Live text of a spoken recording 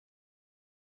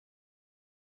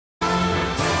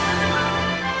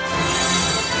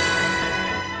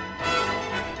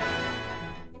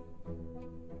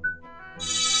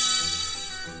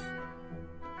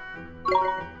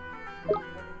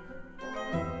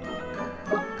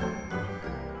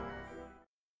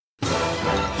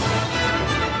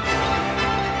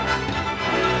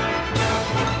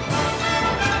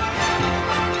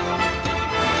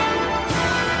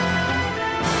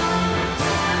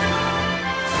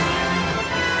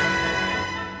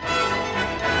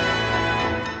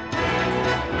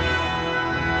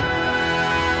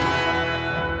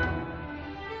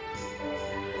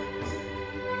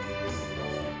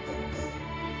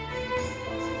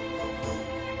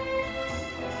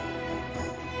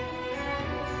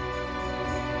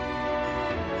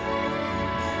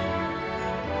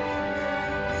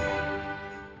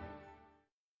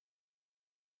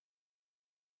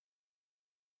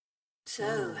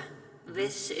So,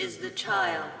 this is the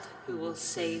child who will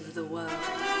save the world.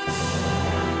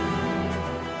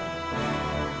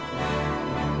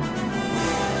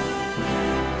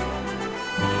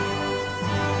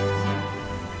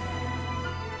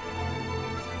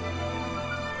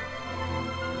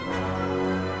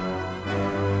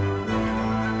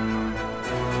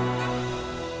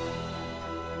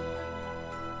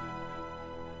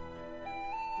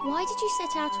 Why did you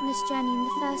set out on this journey in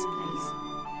the first place?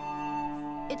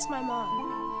 It's my mom.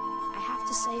 I have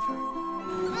to save her.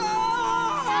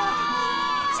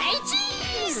 Say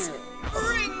cheese!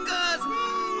 Bring us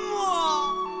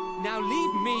more! Now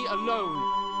leave me alone.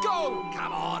 Go!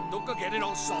 Come on, don't go getting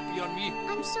all soppy on me.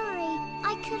 I'm sorry,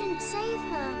 I couldn't save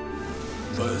her.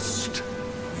 First,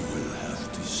 you will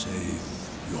have to save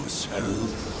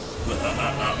yourself.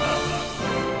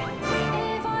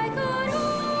 If I could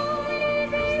only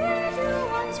be with you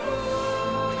once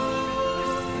more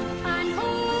and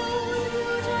hold you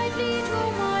tightly to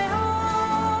my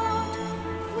heart,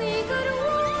 we could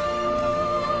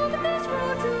walk this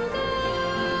road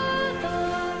together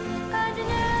and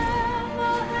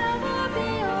never ever be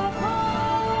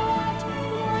apart.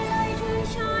 Your light will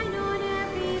shine on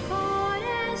every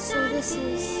forest. So this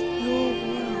is your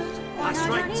world. That's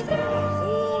right. A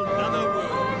whole nother world.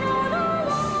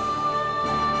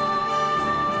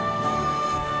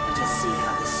 Let us see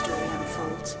how the story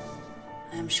unfolds.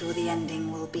 I am sure the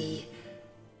ending will be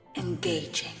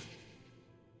engaging.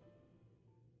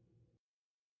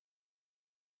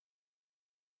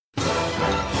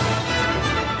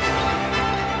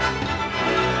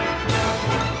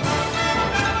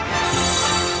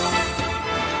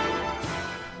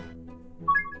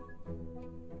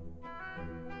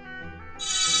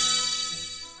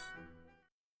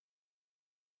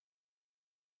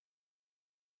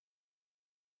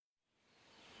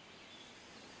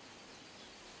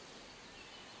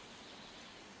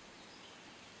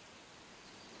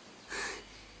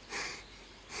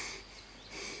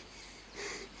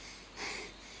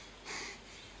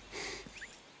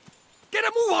 Get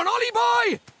a move on, Ollie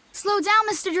boy! Slow down,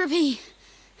 Mr. Drippy.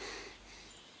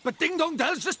 But Ding Dong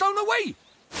Dell's just down the way.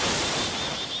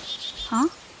 Huh?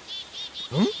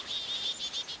 Huh?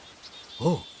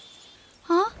 Oh.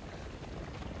 Huh?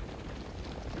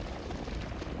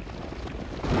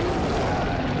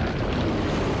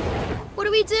 What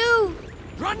do we do?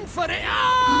 Run for it!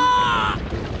 Ah!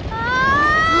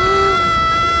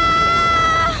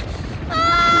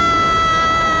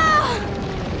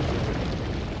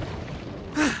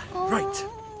 Right.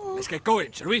 Let's get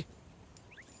going, shall we?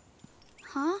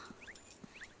 Huh?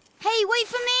 Hey, wait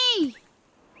for me!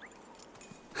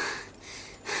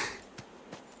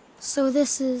 So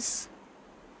this is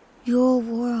your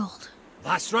world.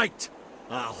 That's right.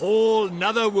 A whole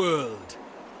nother world.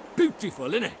 Beautiful,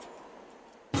 innit?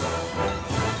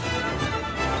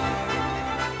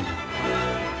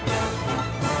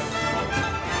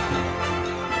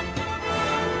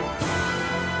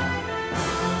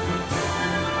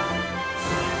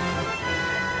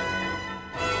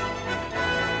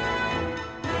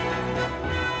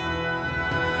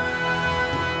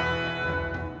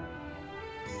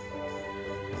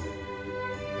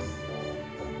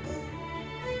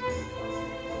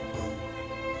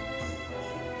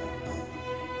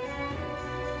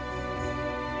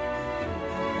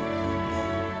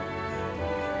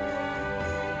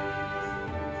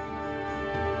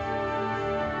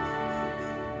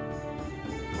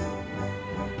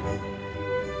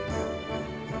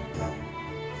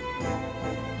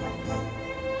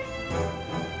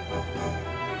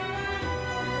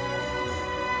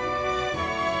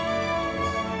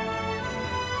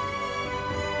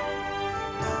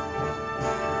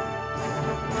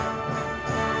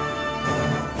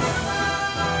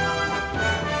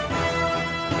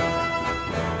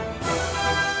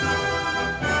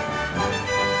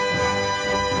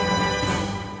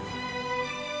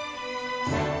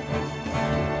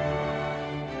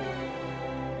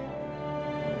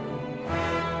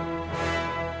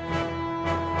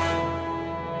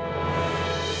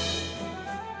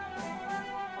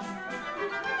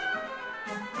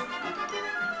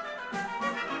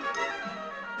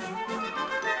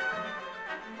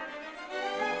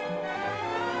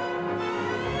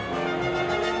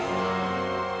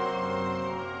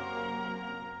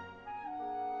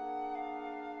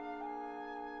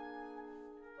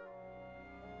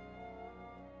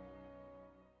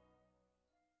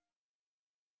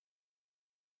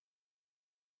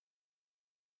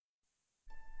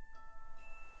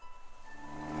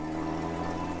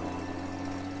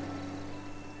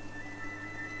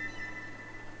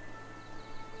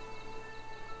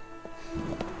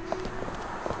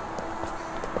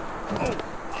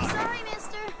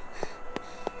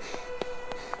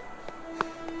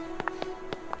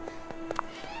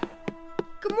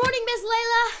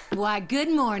 Why, good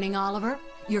morning, Oliver.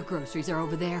 Your groceries are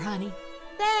over there, honey.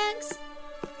 Thanks.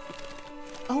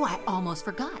 Oh, I almost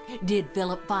forgot. Did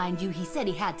Philip find you? He said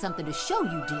he had something to show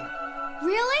you, dear.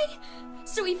 Really?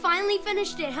 So he finally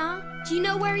finished it, huh? Do you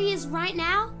know where he is right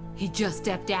now? He just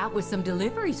stepped out with some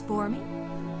deliveries for me.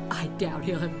 I doubt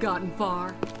he'll have gotten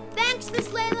far. Thanks, Miss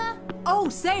Layla. Oh,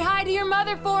 say hi to your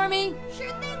mother for me.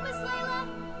 Sure thing, Miss Layla.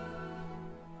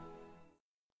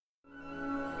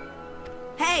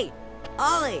 Hey,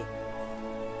 Allie.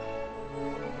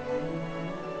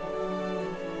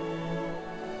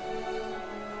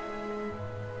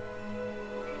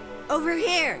 Over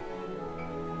here.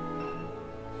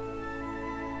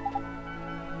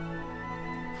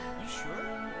 You sure?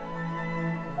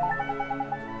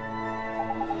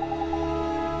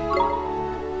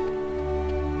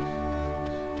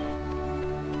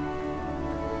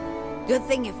 Good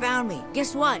thing you found me.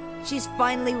 Guess what? She's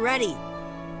finally ready.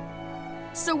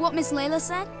 So what Miss Layla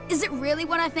said? Is it really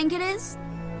what I think it is?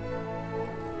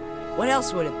 What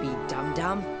else would it be,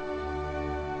 dum-dum?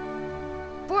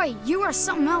 Boy, you are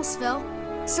something else, Phil.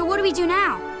 So what do we do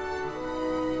now?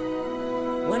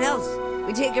 What else?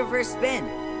 We take her for a spin.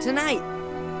 Tonight.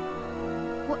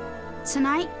 What?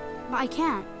 Tonight? But I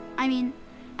can't. I mean,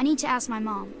 I need to ask my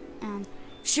mom, and...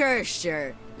 Sure.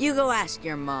 You go ask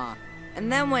your ma.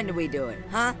 And then when do we do it,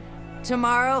 huh?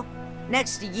 Tomorrow?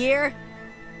 Next year?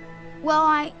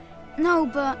 Well, No,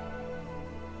 but...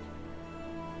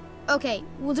 Okay,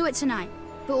 we'll do it tonight.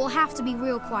 But we'll have to be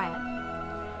real quiet.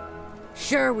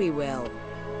 Sure we will.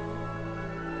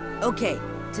 Okay,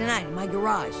 tonight in my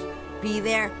garage. Be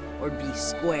there or be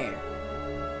square.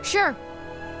 Sure.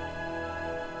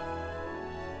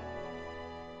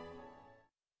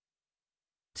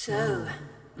 So,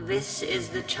 this is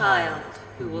the child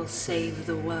who will save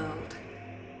the world.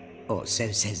 Or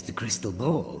so says the crystal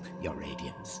ball, Your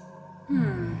Radiance.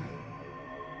 And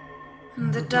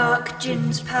the dark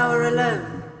Jinn's power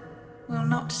alone will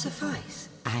not suffice.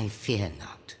 I fear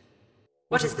not.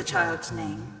 What is the child's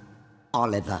name?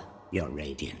 Oliver, Your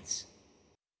Radiance.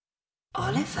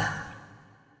 Oliver.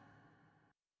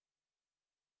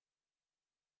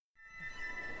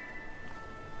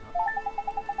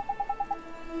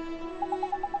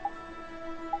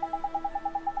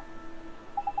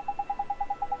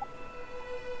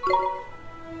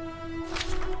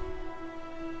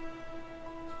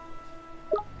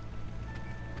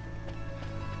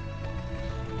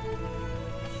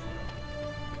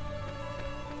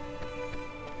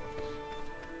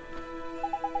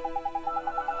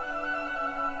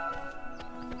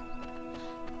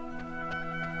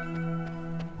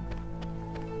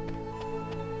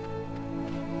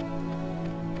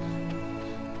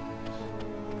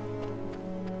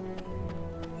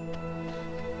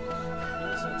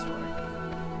 Yes, that's right.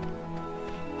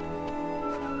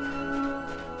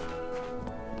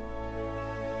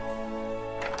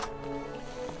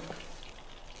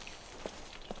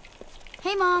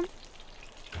 Hey, Mom.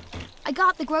 I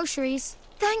got the groceries.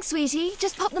 Thanks, sweetie.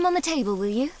 Just pop them on the table, will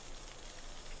you?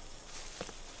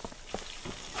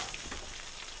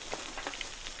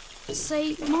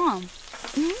 Say, Mom,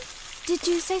 Did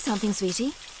you say something,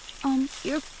 sweetie?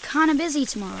 you're kinda busy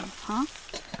tomorrow, huh?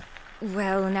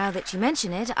 Well, now that you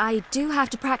mention it, I do have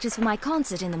to practice for my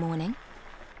concert in the morning.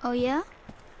 Oh, yeah?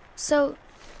 So,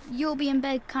 you'll be in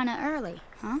bed kinda early,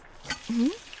 huh?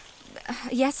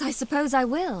 Yes, I suppose I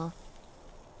will.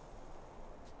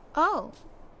 Oh,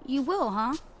 you will,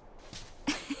 huh?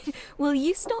 Will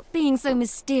you stop being so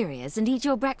mysterious and eat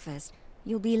your breakfast?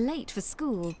 You'll be late for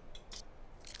school.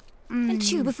 And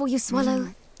chew before you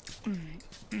swallow.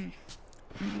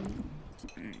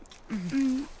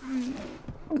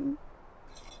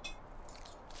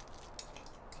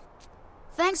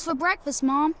 Thanks for breakfast,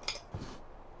 Mom.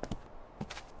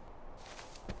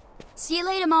 See you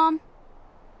later, Mom.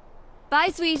 Bye,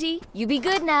 sweetie. You be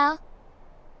good now.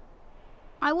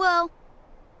 I will.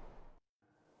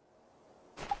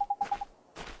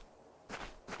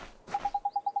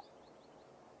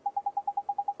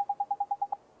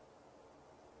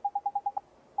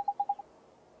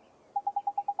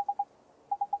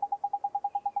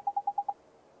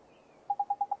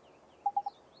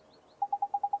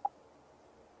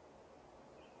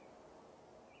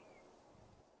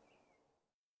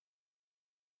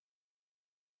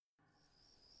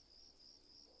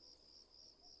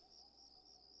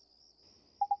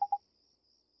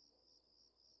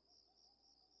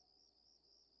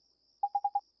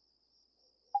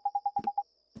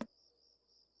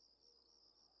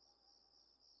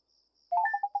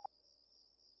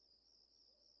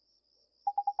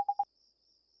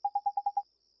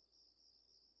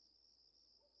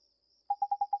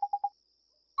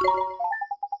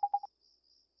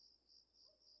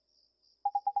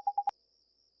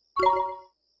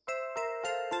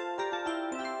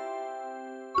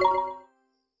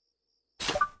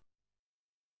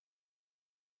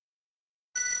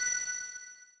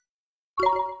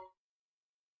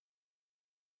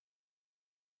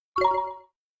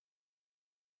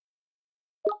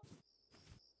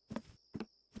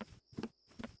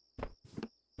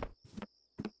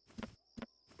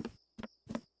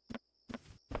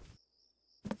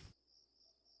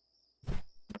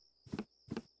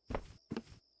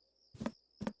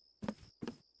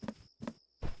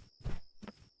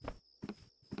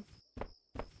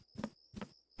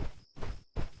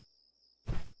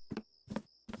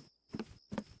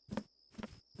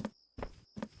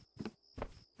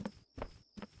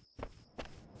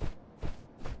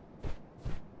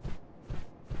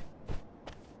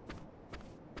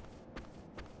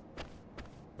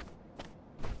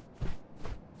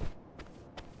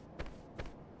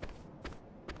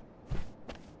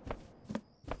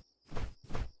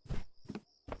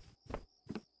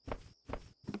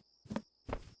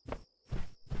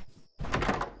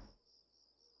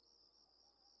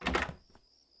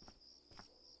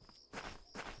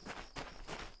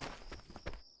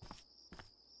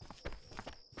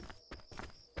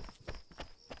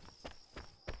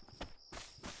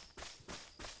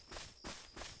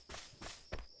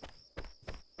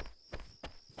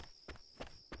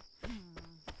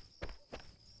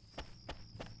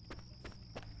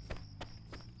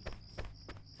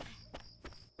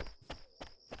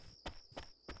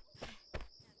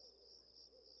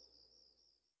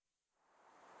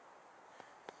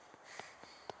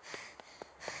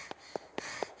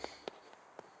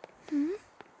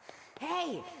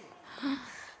 Hey!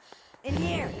 In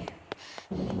here!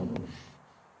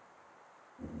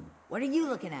 What are you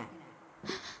looking at?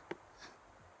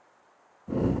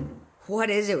 What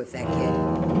is it with that kid?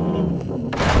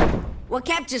 What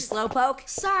kept you, Slowpoke?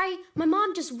 Sorry, my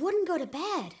mom just wouldn't go to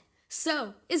bed.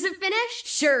 So, is it finished?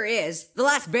 Sure is. The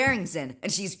last bearing's in,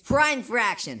 and she's primed for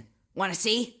action. Wanna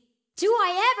see? Do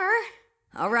I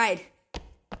ever? All right.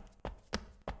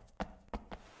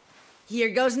 Here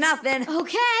goes nothing.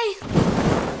 Okay.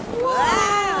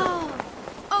 Wow!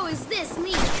 Oh, is this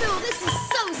neat, Phil? This is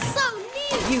so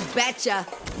neat! You betcha.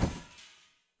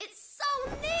 It's so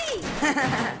neat!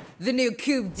 The new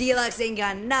Coupe Deluxe ain't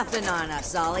got nothing on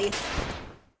us, Allie.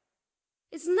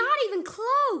 It's not even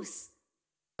close.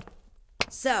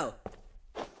 So,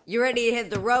 you ready to hit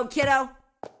the road, kiddo?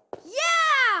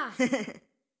 Yeah!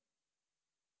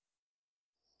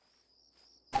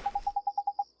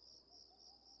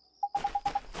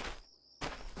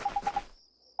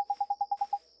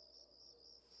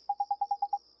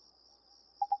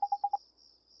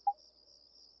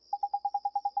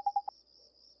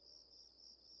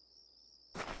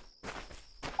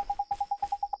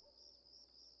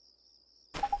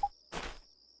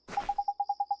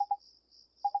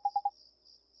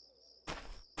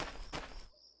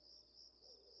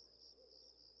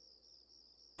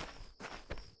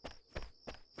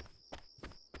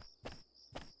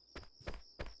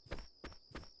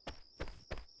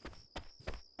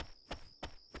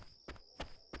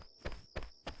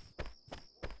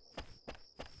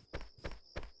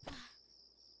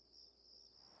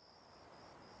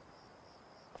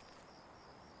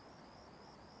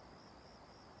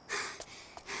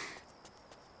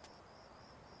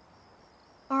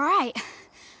 All right.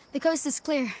 The coast is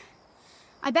clear.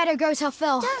 I better go tell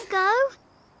Phil. Don't go.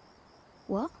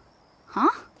 What? Huh?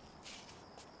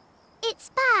 It's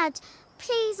bad.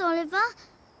 Please, Oliver.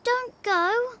 Don't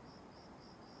go.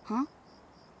 Huh?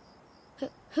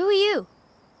 Who are you?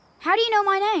 How do you know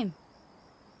my name?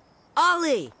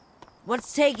 Allie!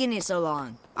 What's taking you so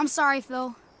long? I'm sorry,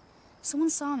 Phil. Someone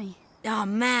saw me. Oh,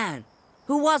 man.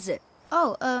 Who was it?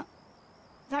 Oh,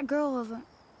 that girl over...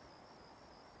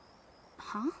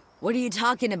 Huh? What are you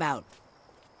talking about?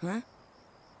 Huh?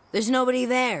 There's nobody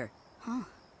there. Huh.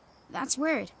 That's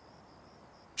weird.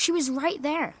 She was right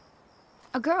there.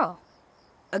 A girl.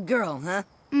 A girl, huh?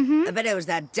 Mm-hmm. I bet it was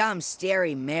that dumb,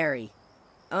 scary Mary.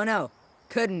 Oh, no.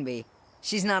 Couldn't be.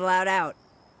 She's not allowed out.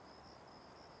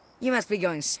 You must be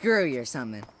going screwy or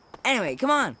something. Anyway, come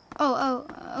on. Oh,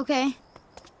 okay.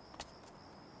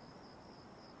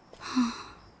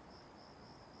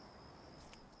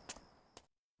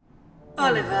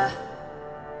 Oliver,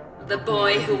 the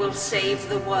boy who will save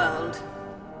the world.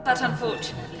 But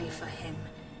unfortunately for him,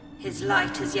 his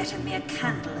light is yet a mere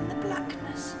candle in the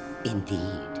blackness.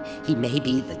 Indeed. He may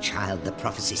be the child the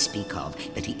prophecies speak of,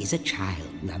 but he is a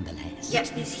child nonetheless.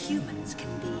 Yet these humans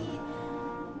can be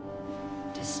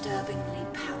disturbingly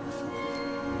powerful.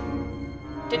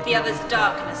 Did the other's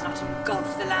darkness not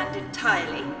engulf the land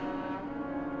entirely?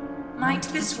 Might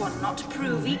this one not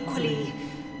prove equally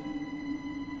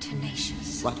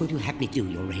tenacious. What would you have me do,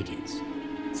 Your Radiance?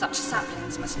 Such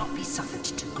saplings must not be suffered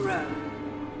to grow.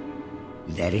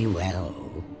 Very well,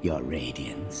 Your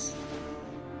Radiance.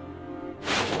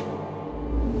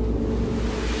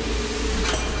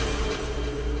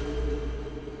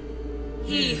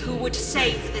 He who would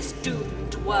save this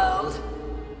doomed world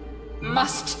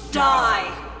must die.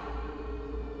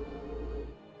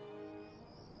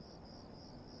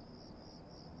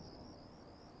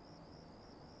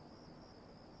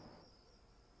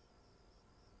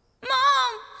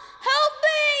 Mom! Help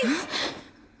me!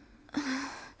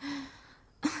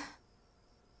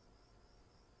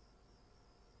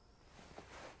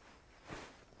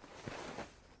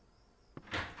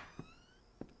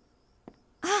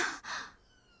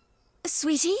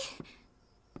 Sweetie?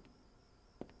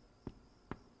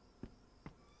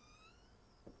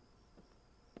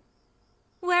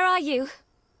 Where are you?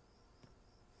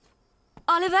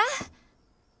 Oliver?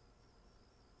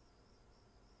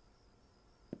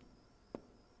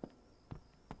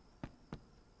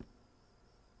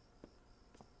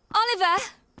 Oliver?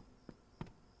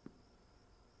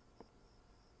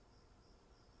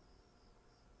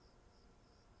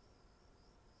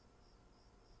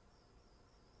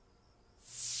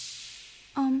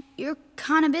 You're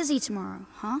kinda busy tomorrow,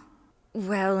 huh?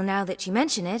 Well, now that you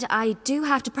mention it, I do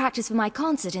have to practice for my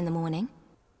concert in the morning.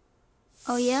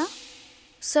 Oh, yeah?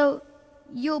 So,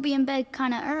 you'll be in bed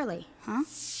kinda early, huh?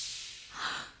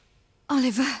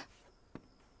 Oliver.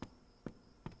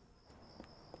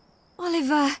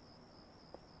 Oliver.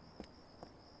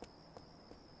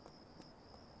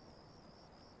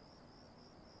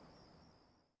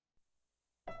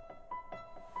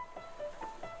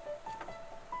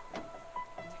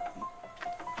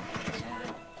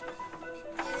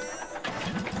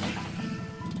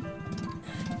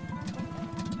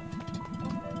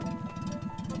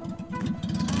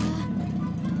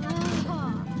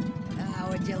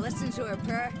 Would you listen to her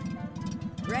purr?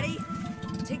 Ready?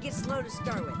 Take it slow to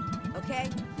start with, okay?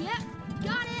 Yep,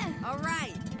 got it. All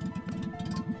right.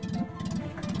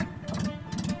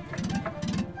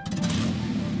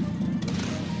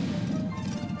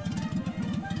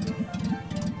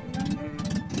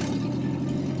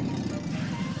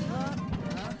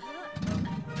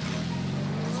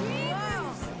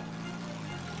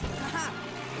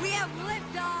 We have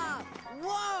liftoff!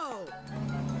 Whoa!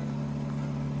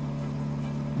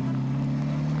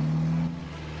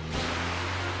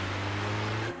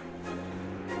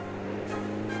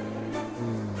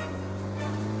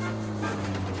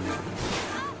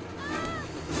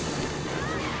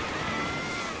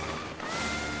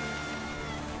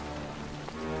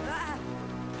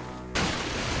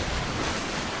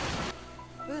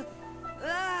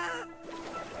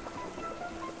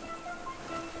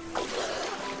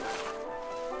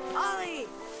 Allie!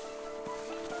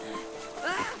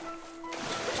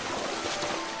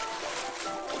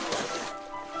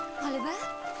 Oliver?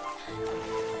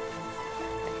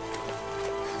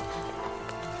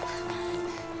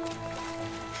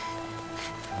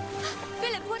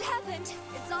 Philip, what happened?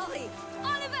 It's Allie!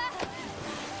 Oliver!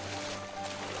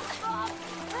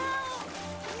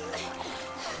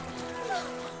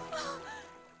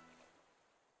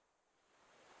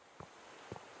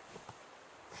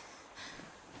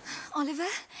 Oliver?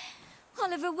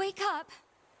 Oliver, wake up!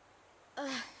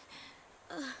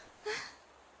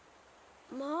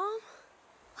 Mom?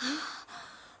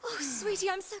 Oh, sweetie,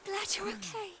 I'm so glad you're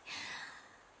okay.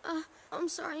 I'm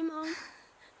sorry, Mom.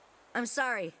 I'm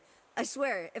sorry. I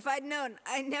swear, if I'd known,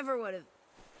 I never would have.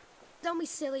 Don't be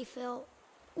silly, Phil.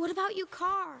 What about your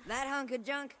car? That hunk of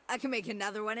junk, I can make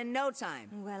another one in no time.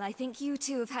 Well, I think you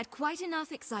two have had quite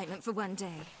enough excitement for one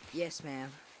day. Yes,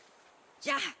 ma'am.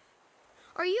 Ja!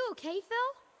 Are you okay,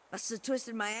 Phil? Must have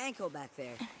twisted my ankle back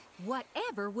there.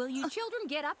 Whatever will you children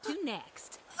get up to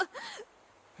next?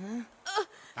 Allie!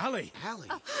 Allie, Allie?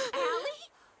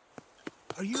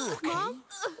 are you okay? Mom?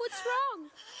 What's wrong?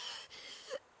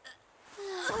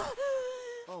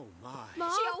 Oh, my. Mom?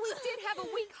 She always did have a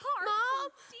weak heart. Mom? Oh,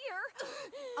 dear.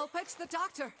 I'll fetch the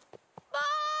doctor.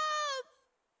 Mom!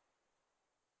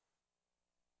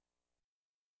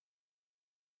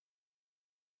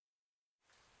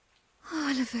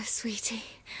 Oliver, sweetie.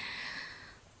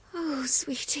 Oh,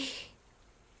 sweetie.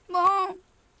 Mom!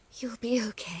 You'll be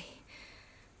okay.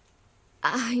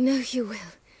 I know you will.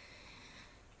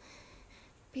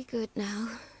 Be good now.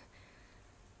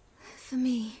 For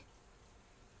me.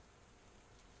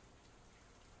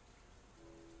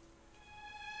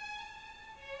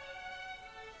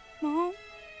 Mom?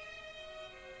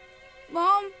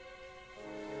 Mom?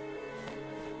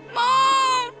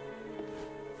 Mom!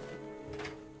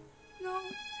 No.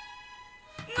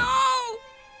 No!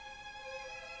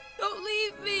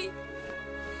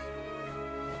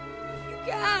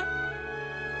 can.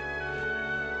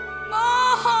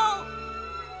 Mom!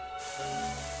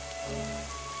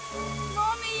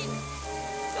 Mommy,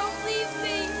 don't leave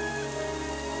me.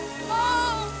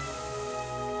 Mom!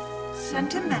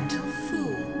 Sentimental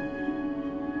fool.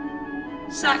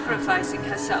 Sacrificing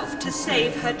herself to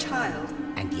save her child.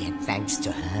 And yet, thanks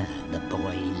to her, the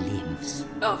boy lives.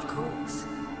 Of course.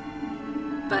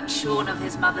 But shorn of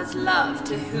his mother's love,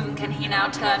 to whom can he now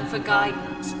turn for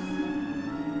guidance?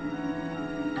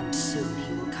 And soon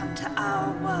he will come to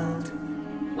our world,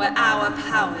 where our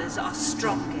powers are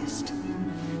strongest.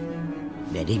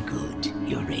 Very good,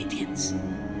 Your Radiance.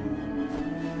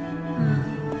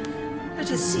 Let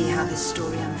us see how this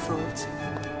story unfolds.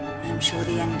 I'm sure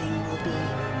the ending will be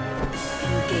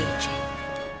engaging.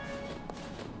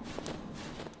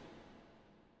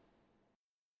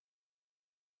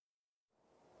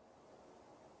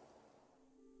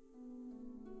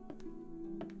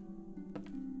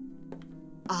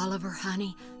 Oliver,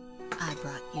 honey, I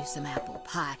brought you some apple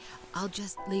pie. I'll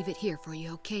just leave it here for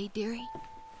you, okay, dearie?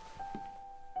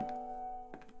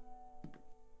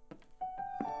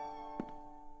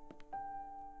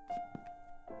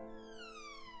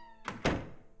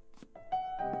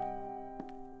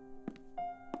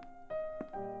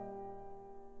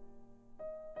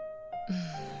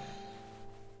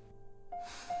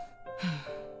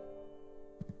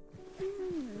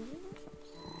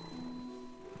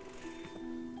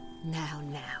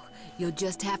 Now, you'll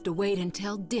just have to wait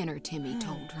until dinner, Timmy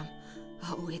told him.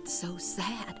 Oh, it's so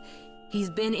sad. He's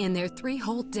been in there 3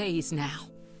 whole days now.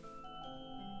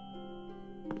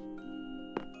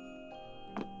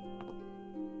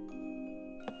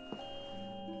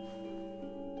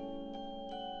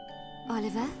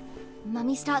 Oliver,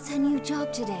 Mummy starts her new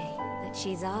job today, but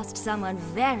she's asked someone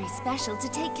very special to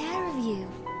take care of you.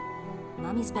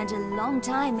 Mummy spent a long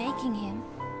time making him.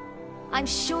 I'm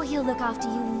sure he'll look after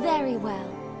you very well.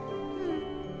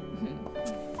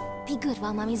 Be good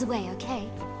while Mummy's away, okay?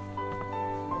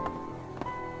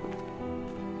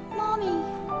 Mommy.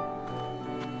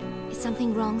 Is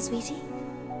something wrong, sweetie?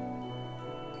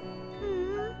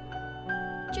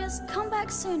 Just come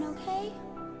back soon, okay?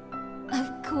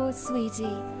 Of course,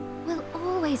 sweetie. We'll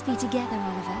always be together,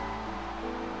 Oliver.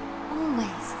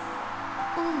 Always.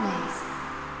 Always.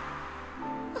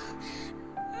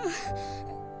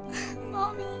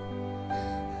 Mommy,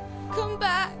 come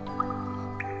back,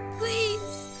 please.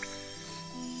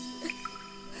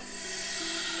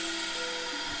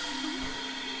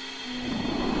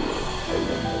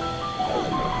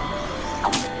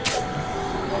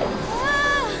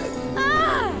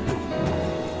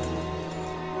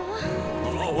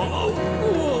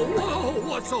 Whoa,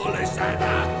 what's all this?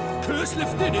 Curse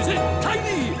lifted, is it?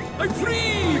 Tiny! I'm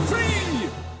free! Free!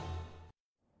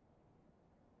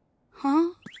 Huh?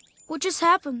 What just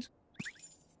happened?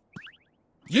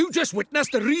 You just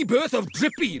witnessed the rebirth of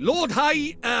Drippy, Lord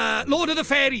of the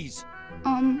Fairies.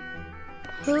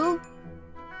 Who?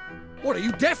 What, are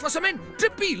you deaf or something?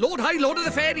 Drippy, Lord of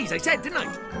the Fairies, I said, didn't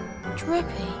I?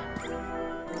 Drippy.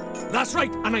 That's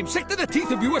right, and I'm sick to the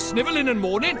teeth of you a-snivelling and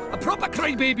moaning. A proper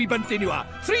crybaby bunting you are.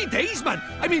 3 days, man.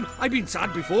 I mean, I've been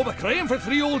sad before, but crying for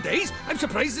 3 whole days? I'm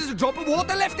surprised there's a drop of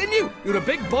water left in you. You're a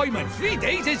big boy, man. 3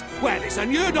 days is, well, it's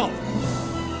unheard of.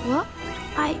 What?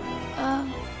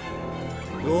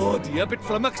 Oh dear, bit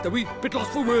flummoxed, are we? Bit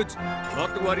lost for words.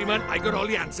 Not to worry, man, I got all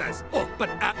the answers. Oh, but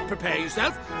prepare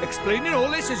yourself. Explaining all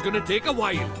this is gonna take a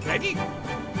while. Ready?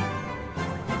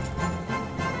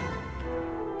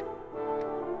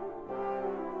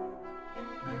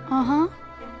 Uh-huh.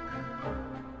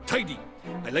 Tidy.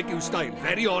 I like your style.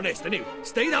 Very honest, innit?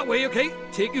 Stay that way, okay?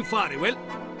 Take you far, it will.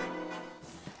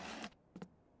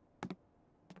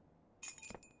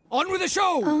 On with the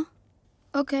show!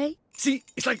 Okay. See,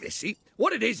 it's like this, see?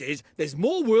 What it is there's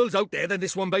more worlds out there than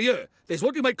this one by here. There's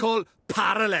what you might call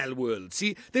parallel worlds,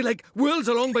 see? They're like worlds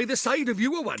along by the side of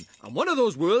your one. And one of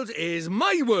those worlds is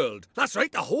my world. That's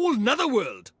right, a whole nother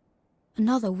world.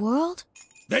 Another world?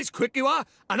 There's quick you are.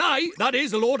 And that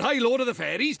is the Lord of the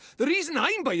Fairies. The reason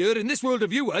I'm by here in this world of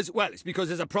viewers, well, it's because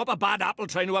there's a proper bad apple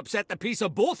trying to upset the peace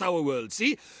of both our worlds,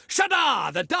 see?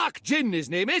 Shadar, the Dark Djinn, his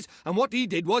name is. And what he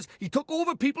did was, he took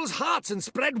over people's hearts and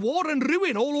spread war and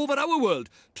ruin all over our world.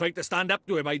 Tried to stand up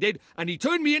to him, I did. And he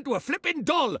turned me into a flippin'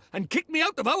 doll and kicked me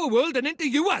out of our world and into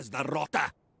yours, the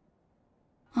rotter.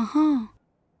 Uh-huh.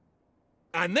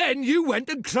 And then you went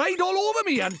and cried all over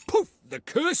me and poof, the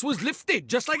curse was lifted,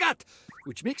 just like that.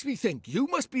 Which makes me think you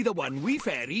must be the one we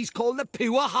fairies call the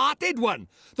pure-hearted one.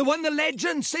 The one the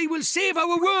legends say will save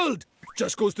our world.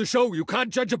 Just goes to show you can't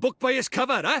judge a book by its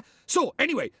cover, eh? So,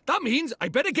 anyway, that means I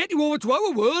better get you over to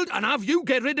our world and have you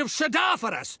get rid of Shadar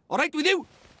for us. All right with you?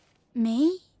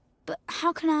 Me? But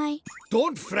how can I...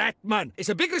 Don't fret, man. It's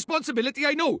a big responsibility,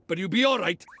 I know, but you'll be all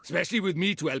right, especially with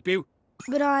me to help you.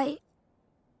 But I...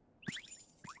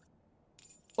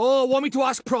 Oh, want me to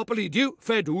ask properly, do you?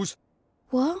 Fair dues.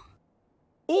 What?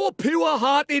 Oh,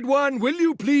 pure-hearted one, will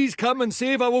you please come and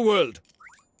save our world?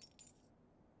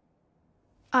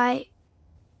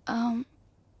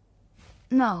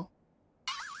 No.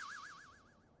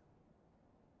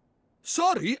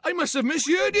 Sorry, I must have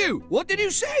misheard you. What did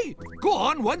you say? Go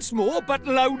on, once more, but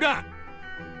louder.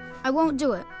 I won't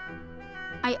do it.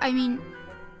 I mean,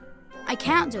 I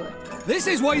can't do it. This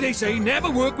is why they say never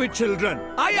work with children.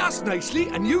 I ask nicely,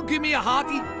 and you give me a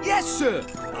hearty, yes, sir.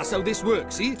 That's how this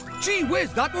works, see? Gee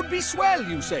whiz, that would be swell,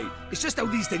 you say. It's just how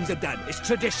these things are done. It's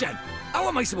tradition. How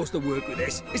am I supposed to work with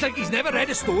this? It's like he's never read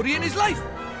a story in his life.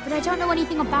 But I don't know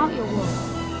anything about your world.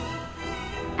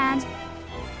 And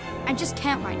I just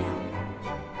can't right now.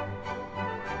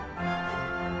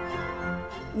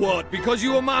 What, because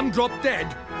your mum dropped dead?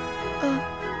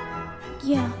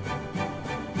 Yeah.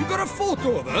 You got a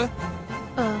photo of her?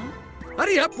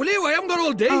 Hurry up, will you? I haven't got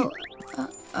all day. Oh,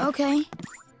 okay.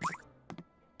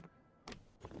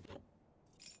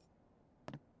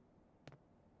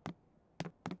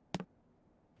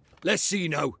 Let's see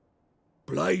now.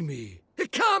 Blimey.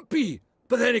 It can't be.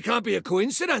 But then it can't be a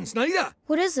coincidence, neither.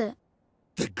 What is it?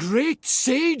 The great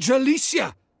sage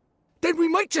Alicia. Then we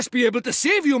might just be able to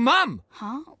save your mum.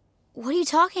 Huh? What are you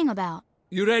talking about?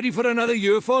 You ready for another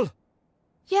earful?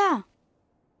 Yeah.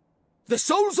 The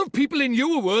souls of people in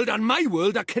your world and my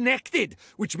world are connected,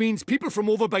 which means people from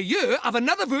over by here have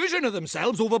another version of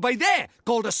themselves over by there,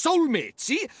 called a soulmate,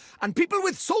 see? And people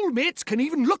with soulmates can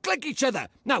even look like each other.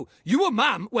 Now, your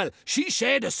mum, well, she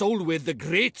shared a soul with the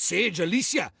great sage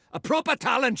Alicia. A proper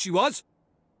talent she was.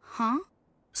 Huh?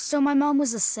 So my mom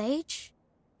was a sage?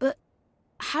 But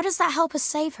how does that help us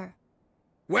save her?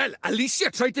 Well,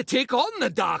 Alicia tried to take on the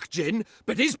dark djinn,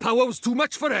 but his power was too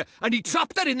much for her, and he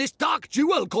trapped her in this dark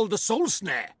jewel called the soul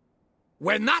snare.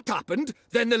 When that happened,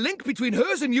 then the link between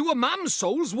hers and your mum's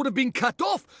souls would have been cut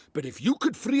off. But if you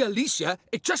could free Alicia,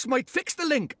 it just might fix the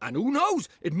link, and who knows,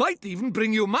 it might even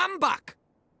bring your mum back.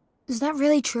 Is that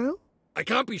really true? I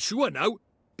can't be sure now,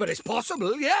 but it's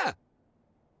possible, yeah.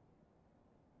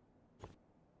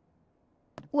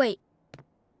 Wait.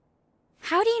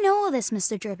 How do you know all this,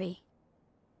 Mr. Drippy?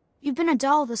 You've been a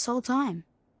doll this whole time.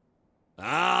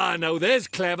 Ah, now there's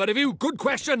clever of you. Good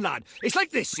question, lad. It's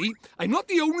like this, see? I'm not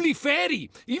the only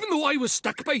fairy. Even though I was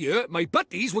stuck by here, my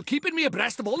buddies were keeping me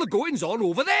abreast of all the goings-on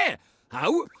over there.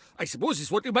 How? I suppose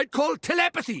it's what you might call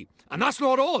telepathy. And that's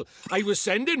not all. I was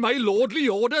sending my lordly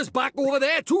orders back over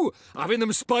there too, having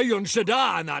them spy on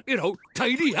Shadar and that, you know,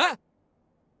 tidy, huh?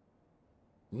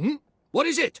 What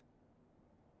is it?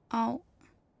 I'll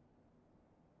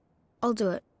do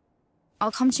it.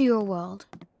 I'll come to your world.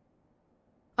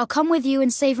 I'll come with you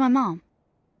and save my mom.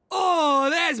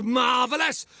 Oh, that's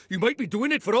marvellous! You might be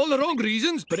doing it for all the wrong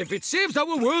reasons, but if it saves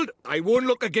our world, I won't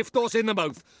look a gift horse in the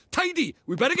mouth. Tidy!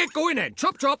 We better get going then.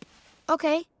 Chop, chop!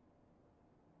 Okay.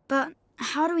 But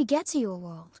how do we get to your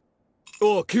world?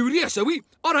 Oh, curious, are we?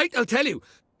 All right, I'll tell you.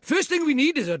 First thing we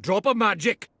need is a drop of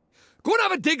magic. Go and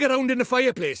have a dig around in the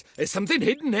fireplace. There's something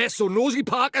hidden there so nosy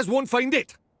Parkers won't find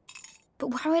it. But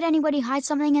why would anybody hide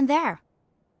something in there?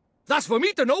 That's for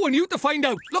me to know and you to find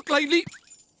out. Look lively.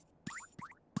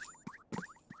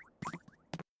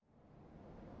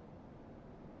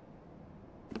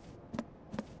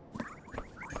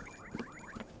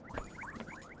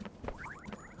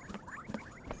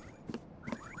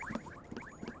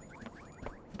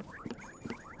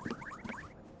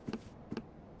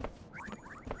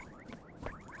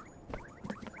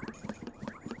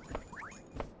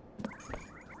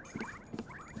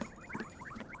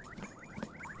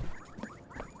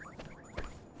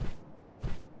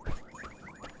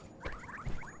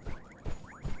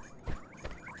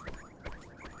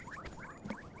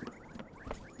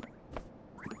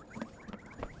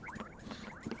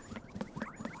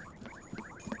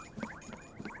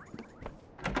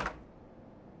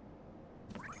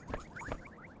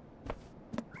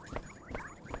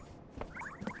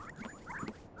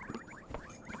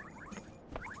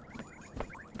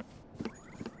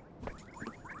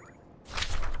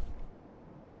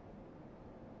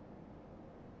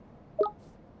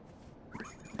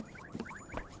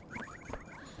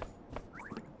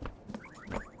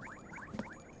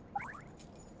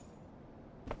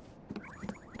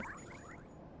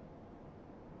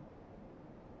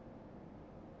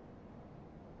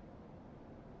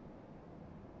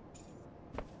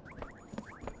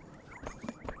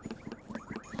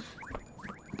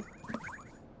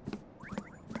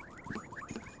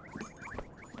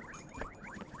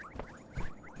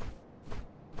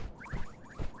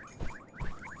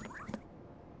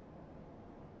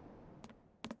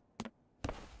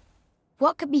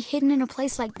 What could be hidden in a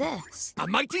place like this? A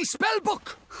mighty spell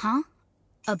book! Huh?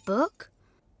 A book?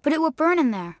 But it would burn in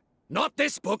there. Not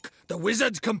this book. The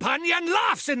wizard's companion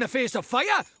laughs in the face of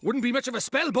fire. Wouldn't be much of a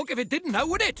spell book if it didn't now,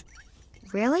 would it?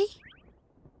 Really?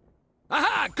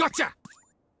 Aha! Gotcha!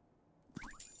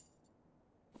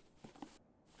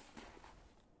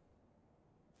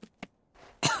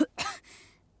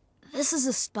 This is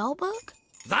a spell book?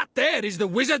 That there is the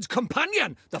wizard's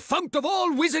companion, the fount of all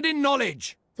wizarding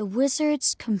knowledge. The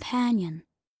wizard's companion.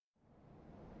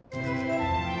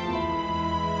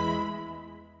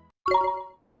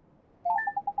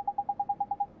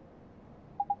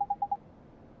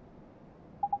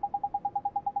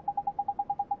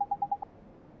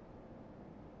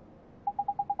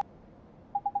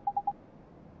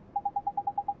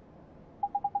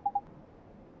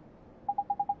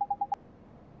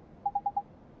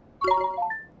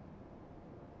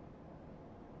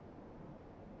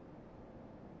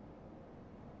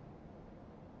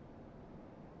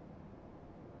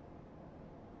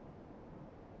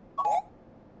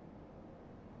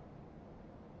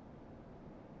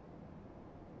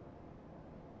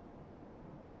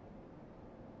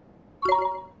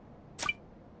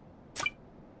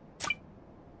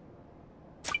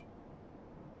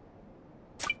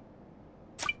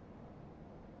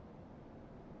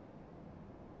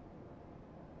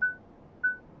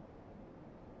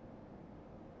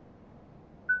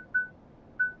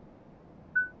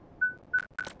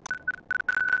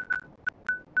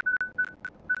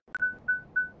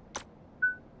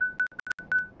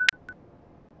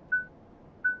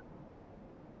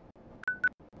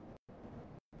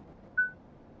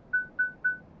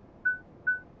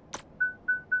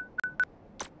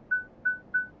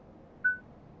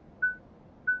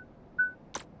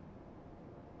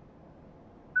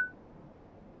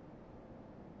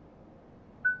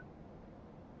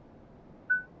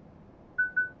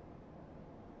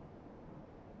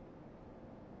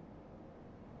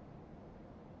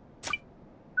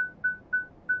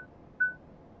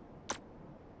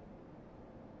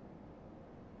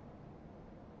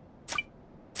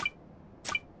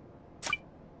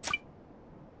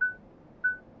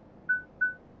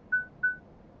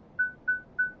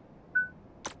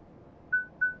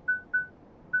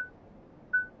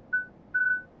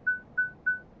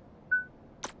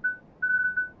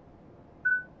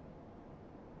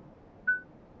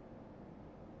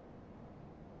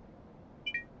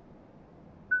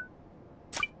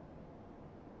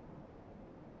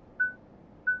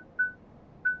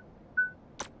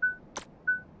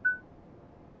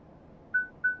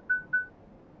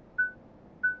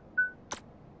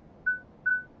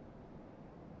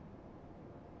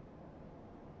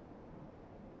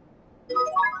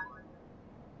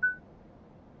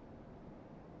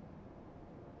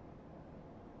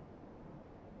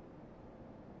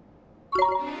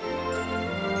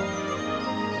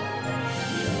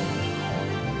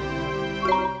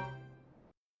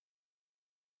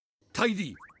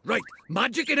 Tidy. Right,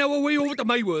 magic in our way over to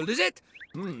my world, is it?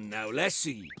 Now let's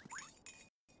see.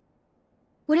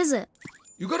 What is it?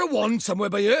 You got a wand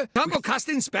somewhere by here? Can't go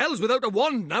casting spells without a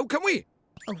wand now, can we?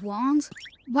 A wand?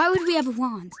 Why would we have a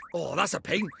wand? Oh, that's a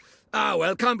pain. Ah,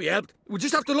 well, can't be helped. We'll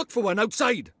just have to look for one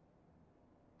outside.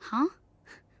 Huh?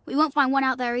 We won't find one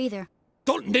out there either.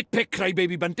 Don't nitpick,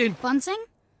 crybaby Bunting. Bunting?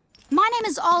 My name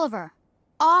is Oliver.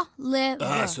 Oliver.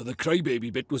 Ah, so the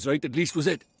crybaby bit was right, at least, was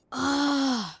it?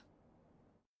 Ugh.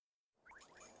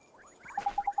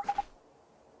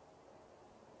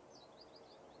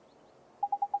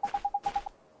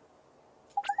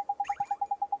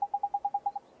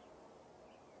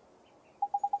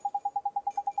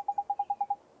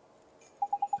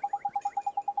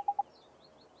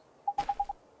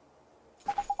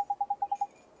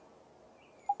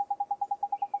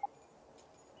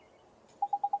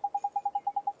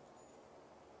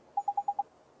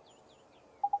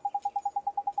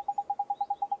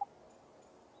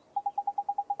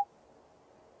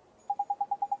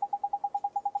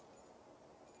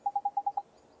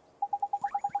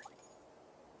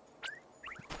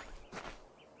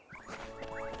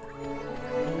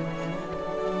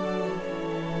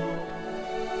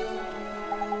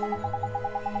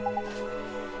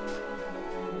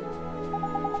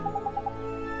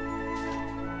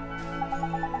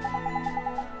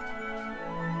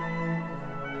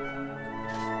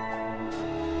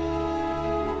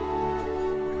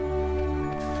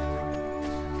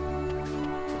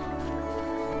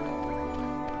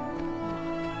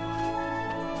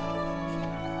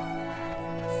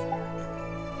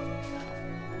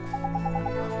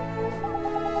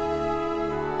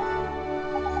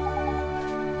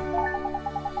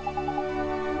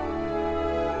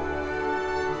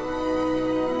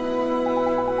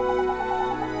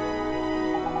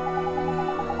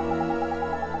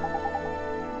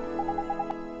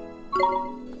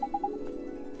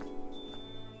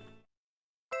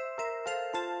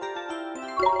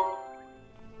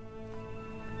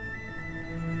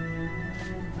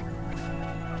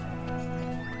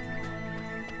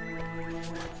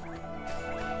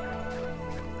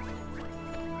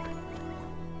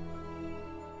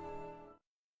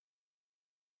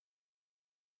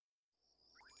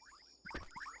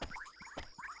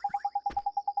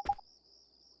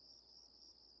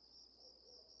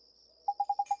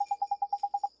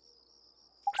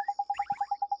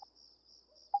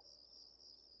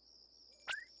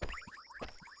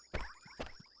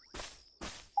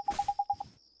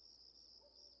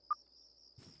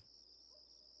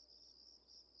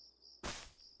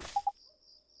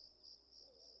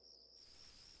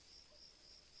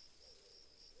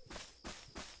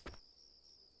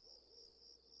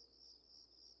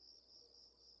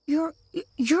 You're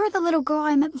the little girl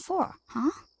I met before,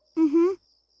 huh? Mm-hmm.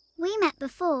 We met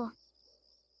before.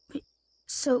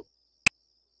 So,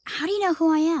 how do you know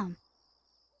who I am?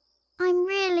 I'm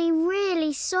really,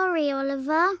 really sorry,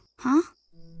 Oliver. Huh?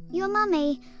 Your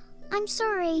mummy. I'm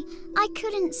sorry. I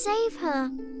couldn't save her.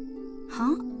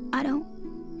 Huh?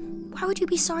 Why would you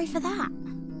be sorry for that?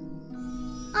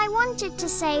 I wanted to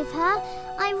save her.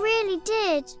 I really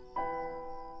did.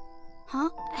 Huh?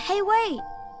 Hey, wait.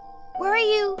 Where are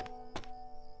you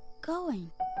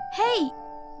going? Hey,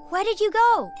 where did you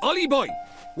go? Ollie boy,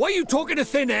 why are you talking to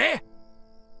thin air?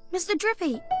 Mr.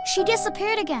 Drippy, she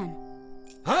disappeared again.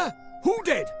 Huh? Who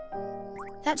did?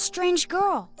 That strange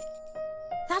girl.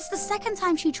 That's the second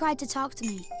time she tried to talk to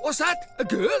me. What's that? A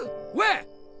girl? Where?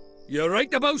 You're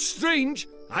right about strange.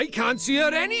 I can't see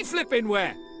her any flipping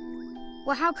where.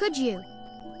 Well, how could you?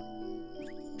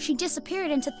 She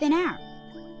disappeared into thin air.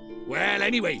 Well,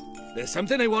 anyway, there's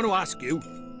something I want to ask you.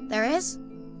 There is?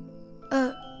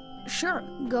 Sure,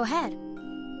 go ahead.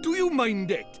 Do you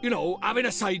mind it? You know, having a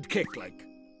sidekick like?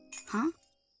 Huh?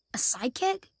 A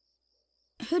sidekick?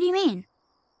 Who do you mean?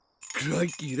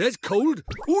 Crikey, there's cold.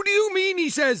 Who do you mean, he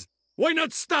says? Why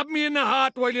not stab me in the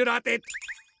heart while you're at it?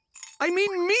 I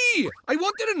mean me! I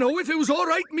wanted to know if it was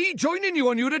alright me joining you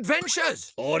on your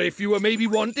adventures. Or if you were maybe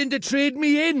wanting to trade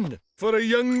me in for a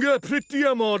younger,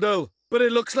 prettier model. But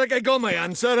it looks like I got my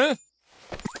answer, huh?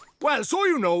 Well, so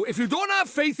you know, if you don't have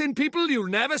faith in people, you'll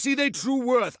never see their true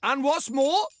worth. And what's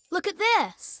more... Look at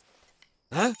this.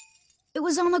 Huh? It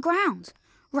was on the ground,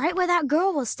 right where that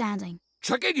girl was standing.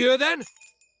 Chuck it here, then.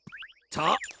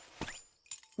 Ta.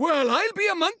 Well, I'll be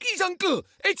a monkey's uncle.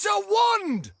 It's a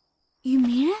wand! You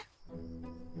mean it?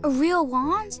 A real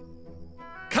wand?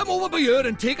 Come over by here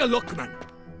and take a look, man.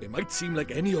 It might seem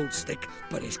like any old stick,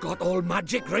 but it's got all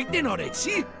magic writing on it,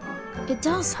 see? It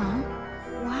does, huh?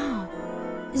 Wow.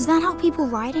 Is that how people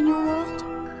write in your world?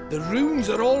 The runes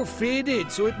are all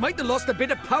faded, so it might have lost a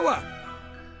bit of power.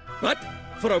 But,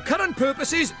 for our current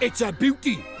purposes, it's a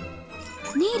beauty.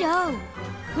 Neato.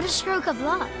 What a stroke of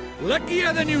luck.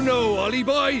 Luckier than you know, Ollie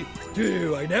boy.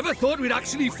 Dude, I never thought we'd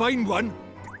actually find one.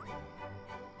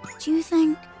 Do you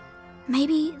think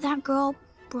maybe that girl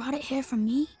brought it here for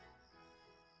me?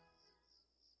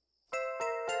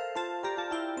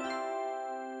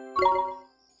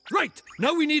 Right,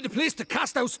 now we need a place to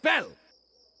cast our spell.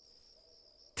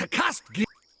 To cast...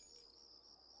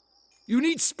 You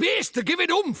need space to give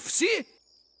it oomph, see?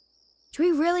 Do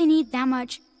we really need that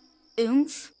much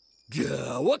oomph?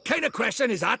 Yeah, what kind of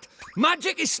question is that?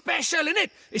 Magic is special, innit?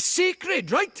 It's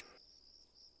sacred, right?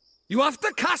 You have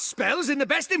to cast spells in the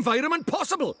best environment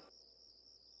possible.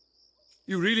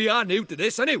 You really are new to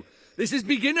this, aren't you? This is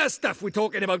beginner stuff we're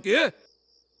talking about here.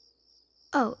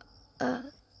 Oh,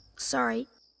 sorry.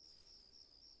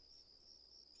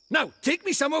 Now, take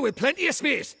me somewhere with plenty of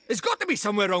space. There's got to be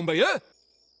somewhere around by here.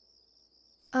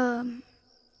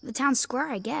 The town square,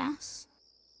 I guess.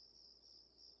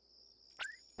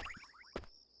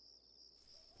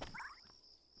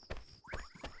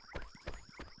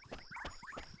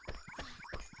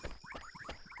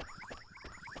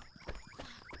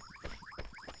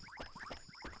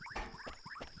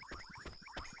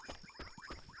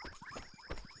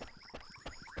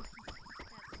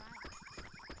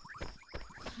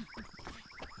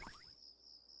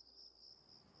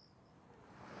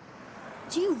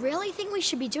 Do you really think we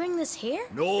should be doing this here?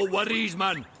 No worries,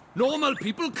 man. Normal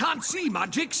people can't see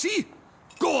magic, see?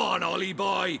 Go on, Ollie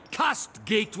boy. Cast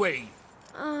gateway.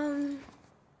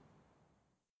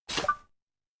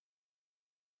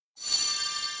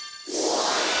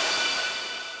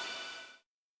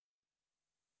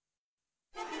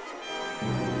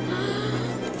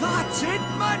 That's it,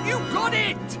 man. You got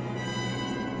it.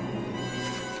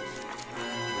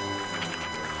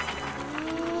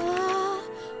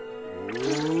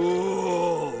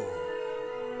 Whoa.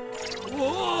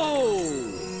 Whoa.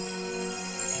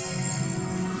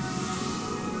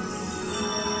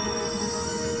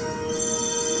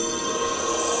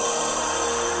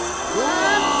 Go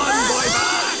on, boy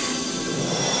back.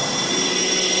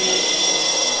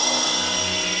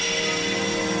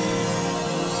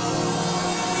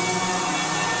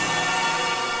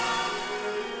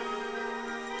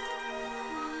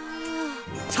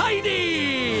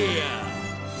 Tidy.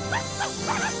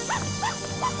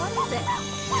 What is it?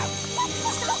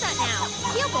 Stop that now!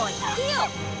 Heel, boy! Heel!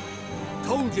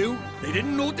 Told you, they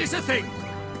didn't notice a thing.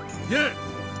 Yeah.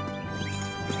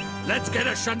 Let's get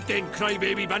a shunt in,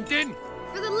 crybaby bunting.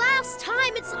 For the last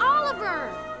time, it's Oliver!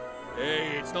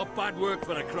 Hey, it's not bad work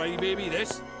for a crybaby,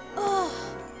 this. Oh.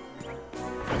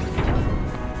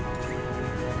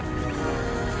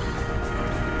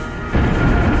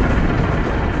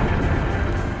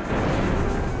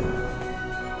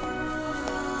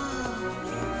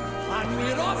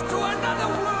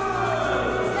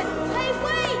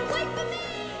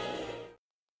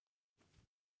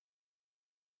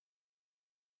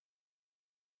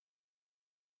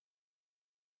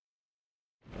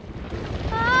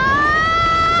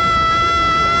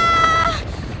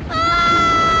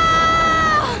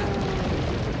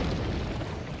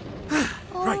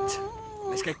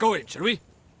 going, shall we?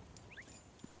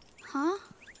 Huh?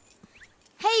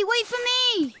 Hey, wait for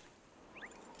me!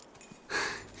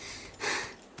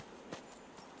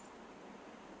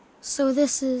 So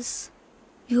this is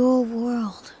your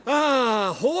world.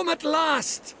 Ah, home at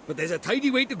last! But there's a tidy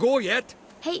way to go yet.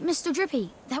 Hey, Mr.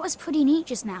 Drippy, that was pretty neat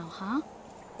just now, huh?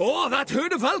 Oh, that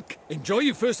herd of elk! Enjoy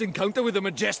your first encounter with the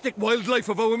majestic wildlife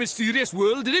of our mysterious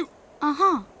world, did you?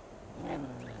 Uh-huh.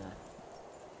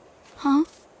 Huh?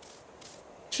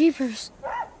 Jeepers.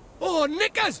 Oh,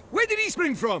 Nickers! Where did he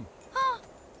spring from? Huh?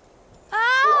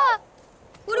 Ah!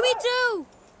 What do we do?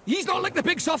 He's not like the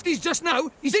big softies just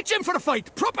now. He's itching for a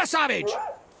fight. Proper savage.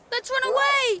 Let's run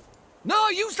away! No,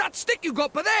 use that stick you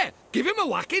got by there. Give him a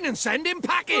whacking and send him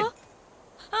packing.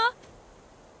 Huh?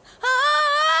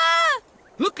 Ah!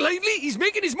 Look lively, he's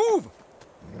making his move.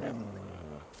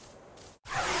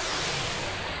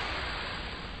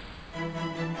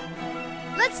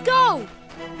 Let's go!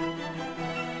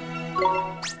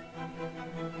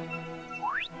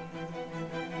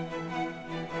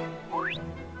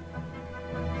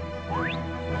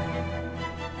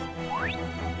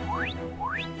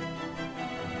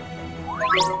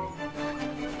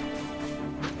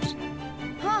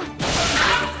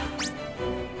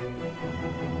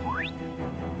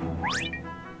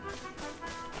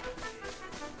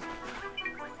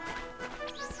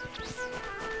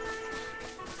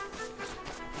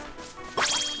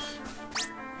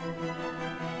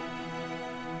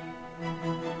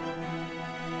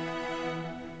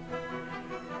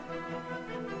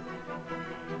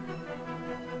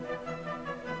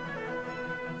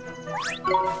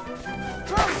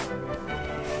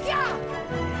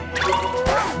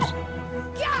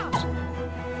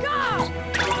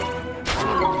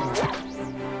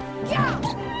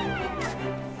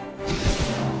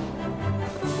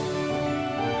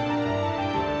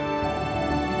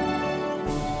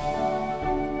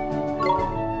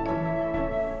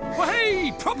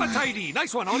 Proper tidy.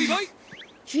 Nice one, Ollie boy.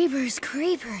 Jeepers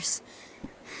creepers.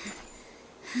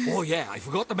 Oh yeah, I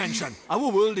forgot to mention.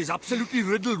 Our world is absolutely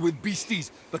riddled with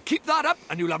beasties. But keep that up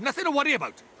and you'll have nothing to worry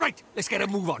about. Right, let's get a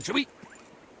move on, shall we?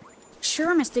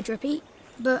 Sure, Mr. Drippy.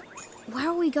 But where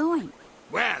are we going?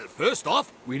 Well, first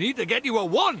off, we need to get you a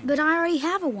wand. But I already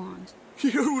have a wand.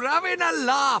 You're having a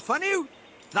laugh, aren't you?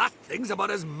 That thing's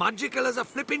about as magical as a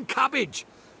flipping cabbage.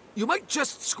 You might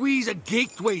just squeeze a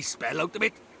gateway spell out of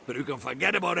it, but you can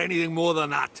forget about anything more than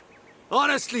that.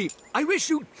 Honestly, I wish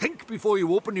you'd think before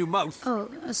you open your mouth. Oh,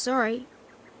 sorry.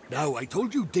 Now, I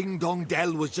told you Ding Dong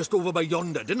Dell was just over by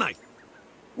yonder, didn't I?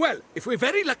 Well, if we're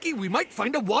very lucky, we might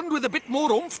find a wand with a bit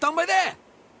more oomph down by there.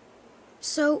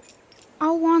 So,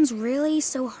 are wands really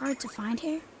so hard to find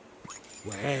here?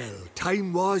 Well,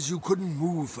 time was you couldn't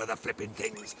move for the flipping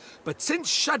things. But since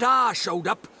Shadar showed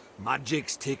up,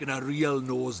 magic's taken a real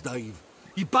nosedive.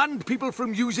 He banned people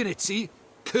from using it, see?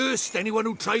 Cursed anyone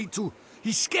who tried to.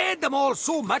 He scared them all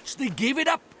so much they gave it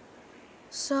up.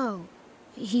 So,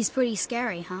 he's pretty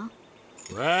scary, huh?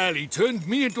 Well, he turned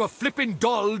me into a flipping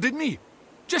doll, didn't he?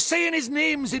 Just saying his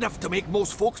name's enough to make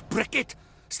most folks brick it.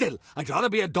 Still, I'd rather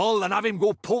be a doll than have him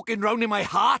go poking round in my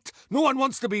heart. No one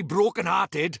wants to be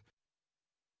broken-hearted.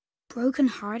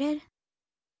 Broken-hearted?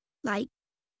 Like,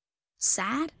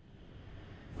 sad?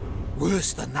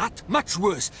 Worse than that, much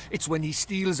worse. It's when he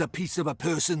steals a piece of a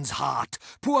person's heart.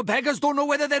 Poor beggars don't know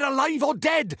whether they're alive or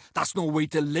dead. That's no way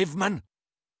to live, man.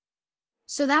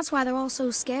 So that's why they're all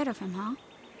so scared of him, huh?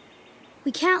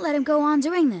 We can't let him go on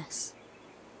doing this.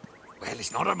 Well,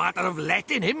 it's not a matter of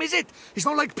letting him, is it? It's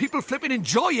not like people flipping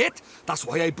enjoy it. That's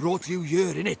why I brought you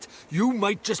here, innit? You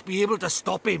might just be able to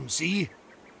stop him, see?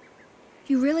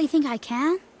 You really think I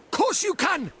can? Course you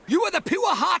can! You are the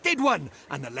pure-hearted one!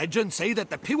 And the legends say that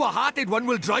the pure-hearted one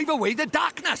will drive away the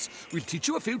darkness. We'll teach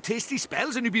you a few tasty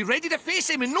spells and you'll be ready to face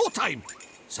him in no time.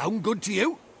 Sound good to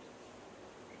you?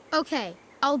 Okay,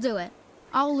 I'll do it.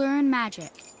 I'll learn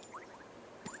magic.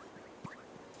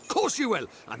 Course you will,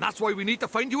 and that's why we need to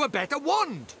find you a better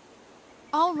wand.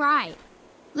 All right.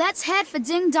 Let's head for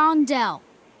Ding Dong Dell.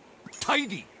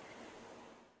 Tidy.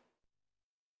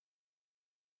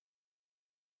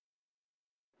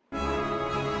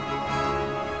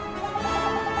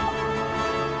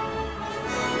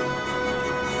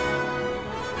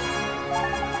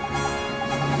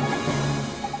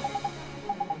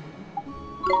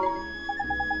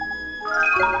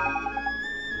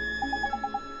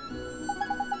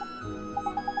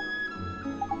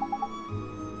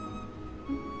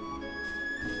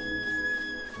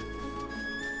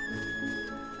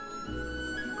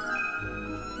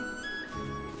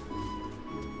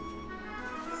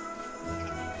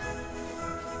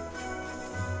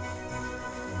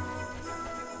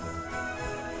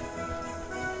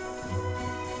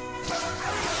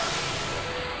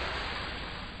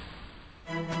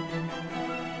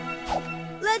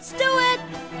 Let's do it!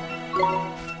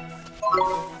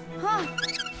 Huh?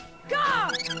 Go!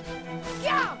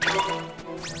 Yeah!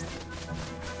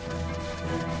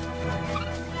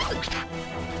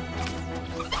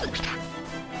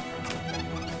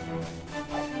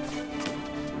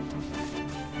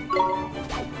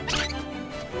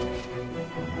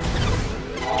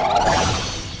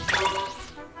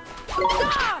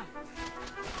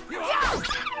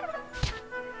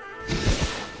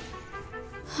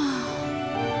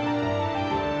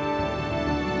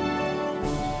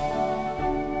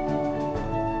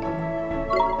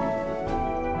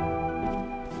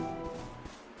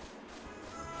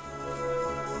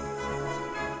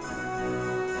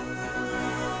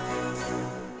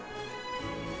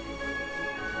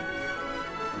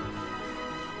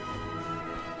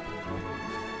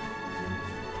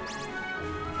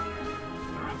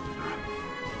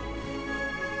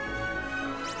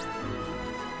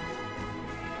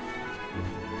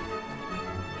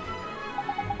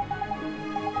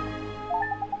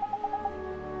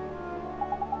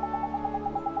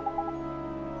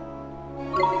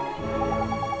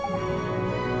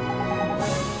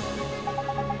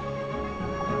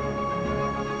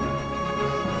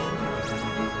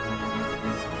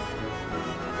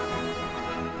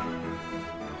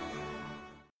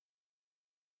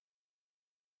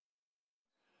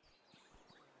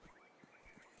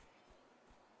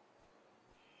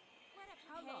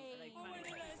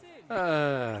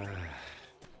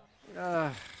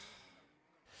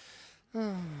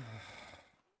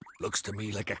 Looks to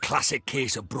me like a classic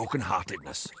case of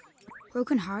broken-heartedness.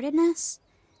 Broken-heartedness?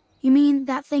 You mean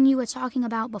that thing you were talking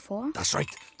about before? That's right.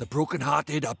 The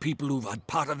broken-hearted are people who've had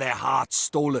part of their hearts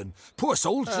stolen. Poor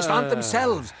souls just aren't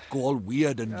themselves. Go all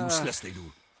weird and useless, they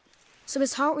do. So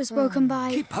his heart was broken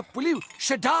by... Keep up, will you?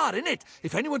 Shadar, innit?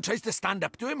 If anyone tries to stand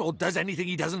up to him or does anything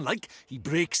he doesn't like, he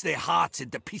breaks their hearts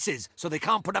into pieces so they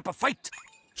can't put up a fight.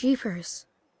 Jeepers.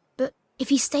 But if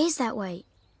he stays that way,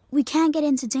 we can't get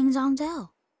into Ding Dong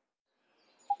Dell.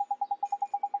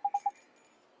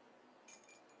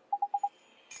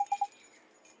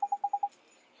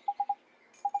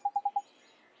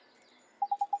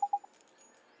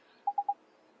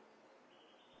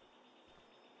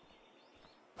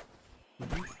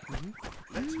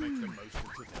 Let's make the most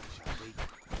of today, shall we?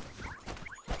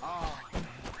 Ah,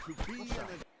 to be an...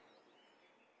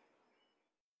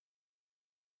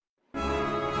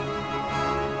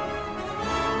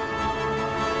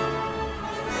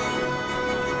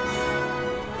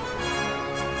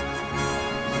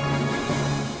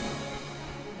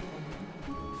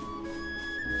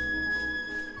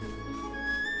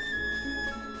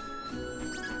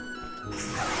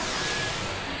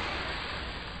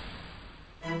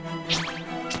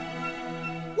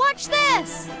 Watch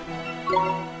this!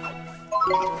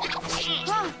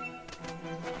 Huh?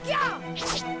 Yeah!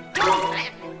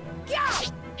 Yeah!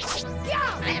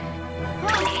 Yeah!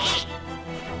 Roger!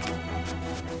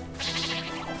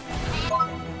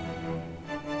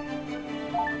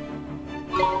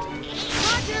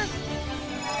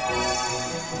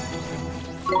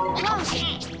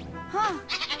 Huh?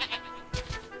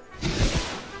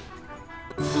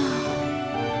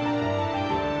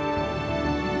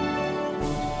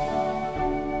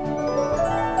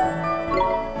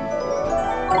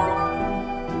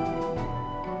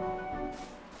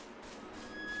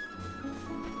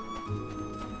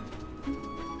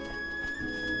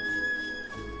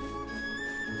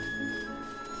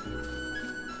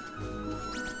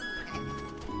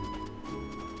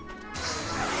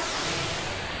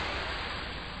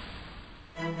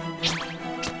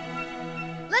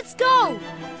 Let's go!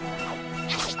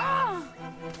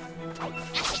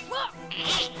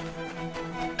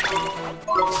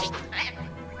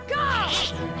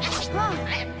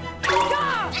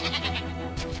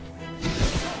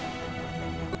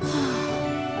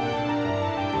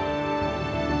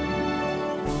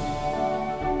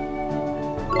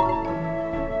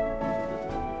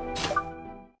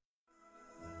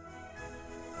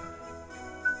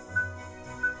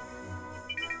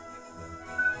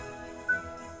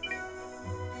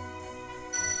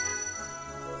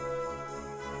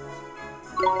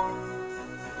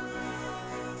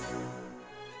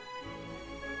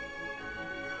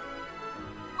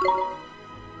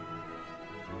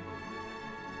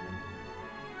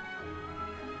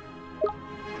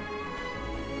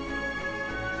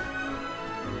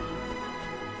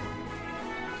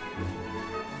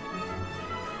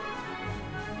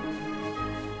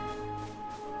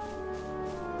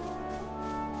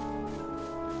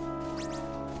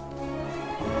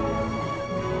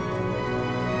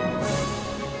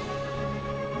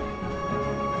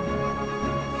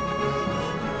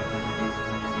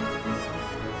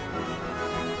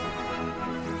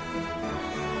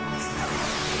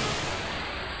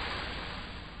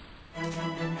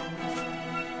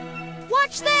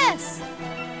 Watch this!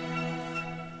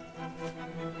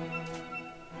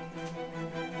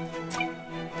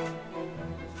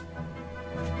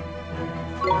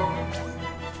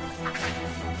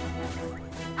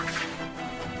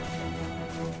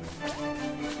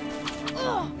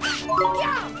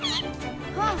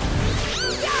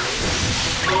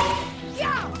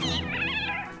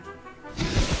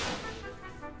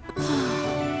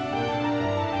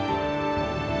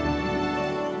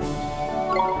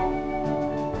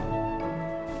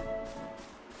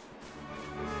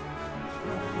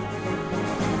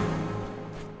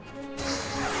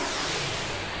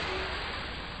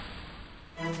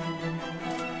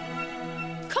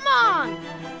 Come on!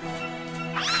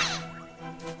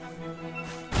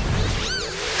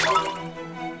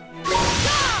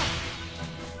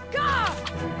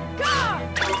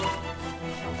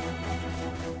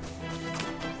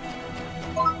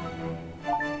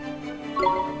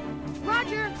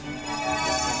 Roger!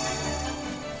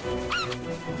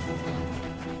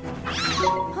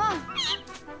 Huh?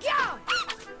 Go!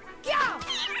 Go!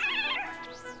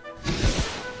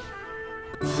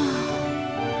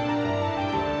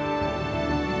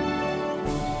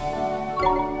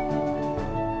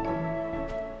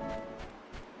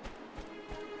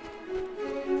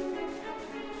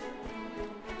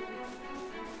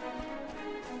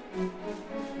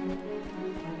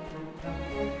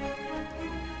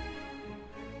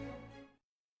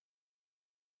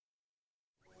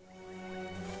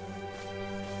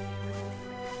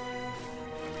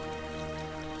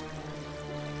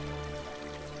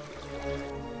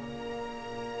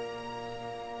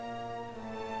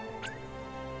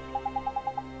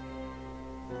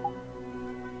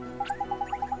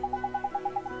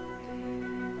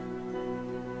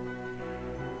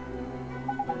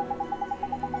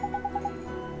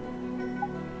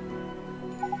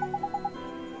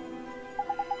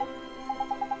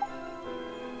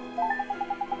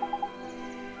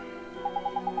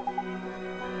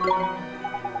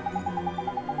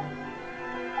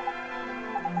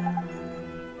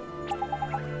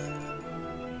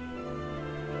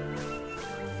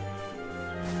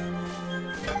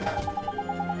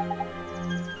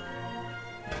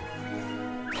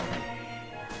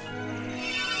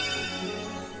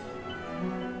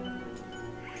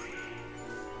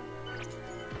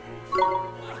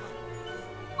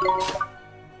 You